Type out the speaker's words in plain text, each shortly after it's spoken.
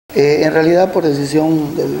En realidad, por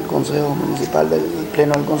decisión del Consejo Municipal, del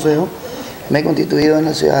Pleno del Consejo, me he constituido en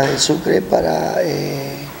la ciudad de Sucre para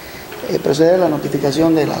proceder a la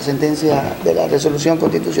notificación de la sentencia de la resolución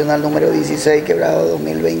constitucional número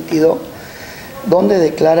 16/2022, donde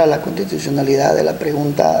declara la constitucionalidad de la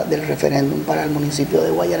pregunta del referéndum para el municipio de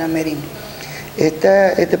Guayaramerin.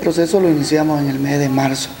 Este proceso lo iniciamos en el mes de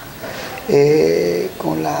marzo,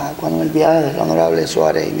 con el viaje del honorable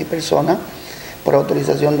Suárez y mi persona, por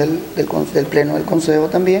autorización del Pleno del Consejo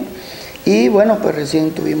también. Y bueno, pues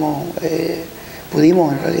recién pudimos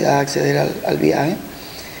en realidad acceder al viaje,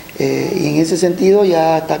 y en ese sentido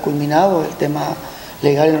ya está culminado el tema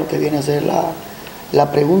legal en lo que viene a ser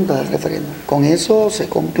la pregunta del referéndum. Con eso se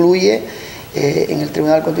concluye en el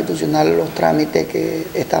Tribunal Constitucional los trámites que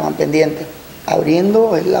estaban pendientes,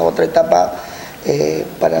 abriendo la otra etapa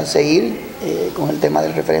para seguir con el tema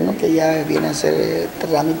del referéndum, que ya viene a ser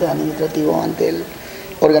trámite administrativo ante el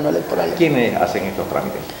órgano electoral. ¿Quiénes hacen estos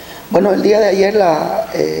trámites? Bueno, el día de ayer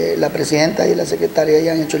la presidenta y la secretaria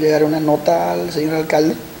ya han hecho llegar una nota al señor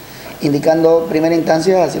alcalde, indicando primera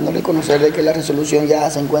instancia, haciéndole conocer de que la resolución ya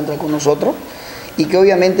se encuentra con nosotros y que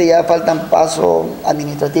obviamente ya faltan pasos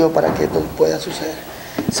administrativos para que esto pueda suceder.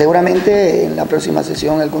 Seguramente en la próxima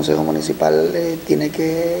sesión el Consejo Municipal tiene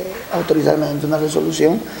que autorizar mediante una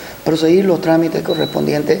resolución proseguir los trámites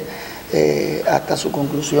correspondientes hasta su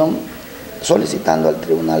conclusión, solicitando al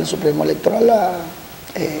Tribunal Supremo Electoral la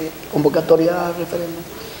convocatoria al referéndum.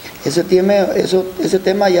 Ese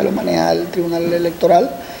tema ya lo maneja el Tribunal Electoral,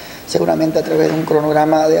 seguramente a través de un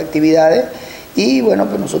cronograma de actividades, y bueno,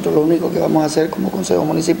 pues nosotros lo único que vamos a hacer como Consejo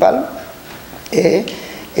Municipal es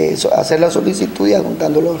hacer la solicitud y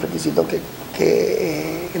adjuntando los requisitos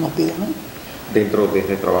que nos piden, ¿no? Dentro de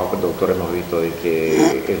este trabajo, doctor, hemos visto de que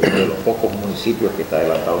es uno de los pocos municipios que está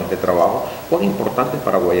adelantado en este trabajo. ¿Cuán importante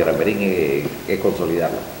para Guayaramerin es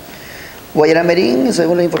consolidarlo? Guayaramerin,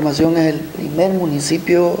 según la información, es el primer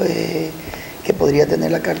municipio que podría tener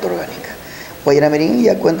la Carta Orgánica. Guayaramerin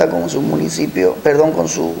ya cuenta con su con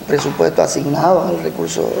su presupuesto asignado al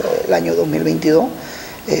recurso del año 2022,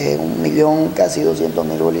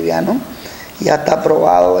 1.200.000 bolivianos. Ya está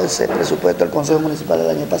aprobado ese presupuesto, el Consejo Municipal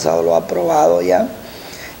del año pasado lo ha aprobado ya.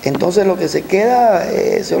 Entonces lo que se queda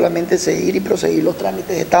es solamente seguir y proseguir los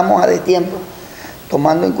trámites. Estamos a destiempo,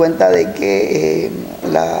 tomando en cuenta de que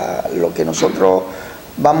lo que nosotros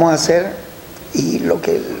vamos a hacer y lo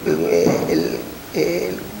que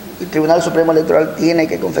el Tribunal Supremo Electoral tiene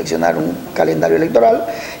que confeccionar un calendario electoral,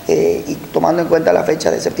 y tomando en cuenta la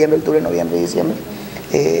fecha de septiembre, octubre, noviembre y diciembre,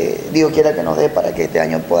 Dios quiera que nos dé para que este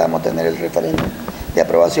año podamos tener el referéndum de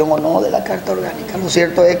aprobación o no de la Carta Orgánica. Lo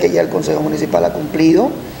cierto es que ya el Consejo Municipal ha cumplido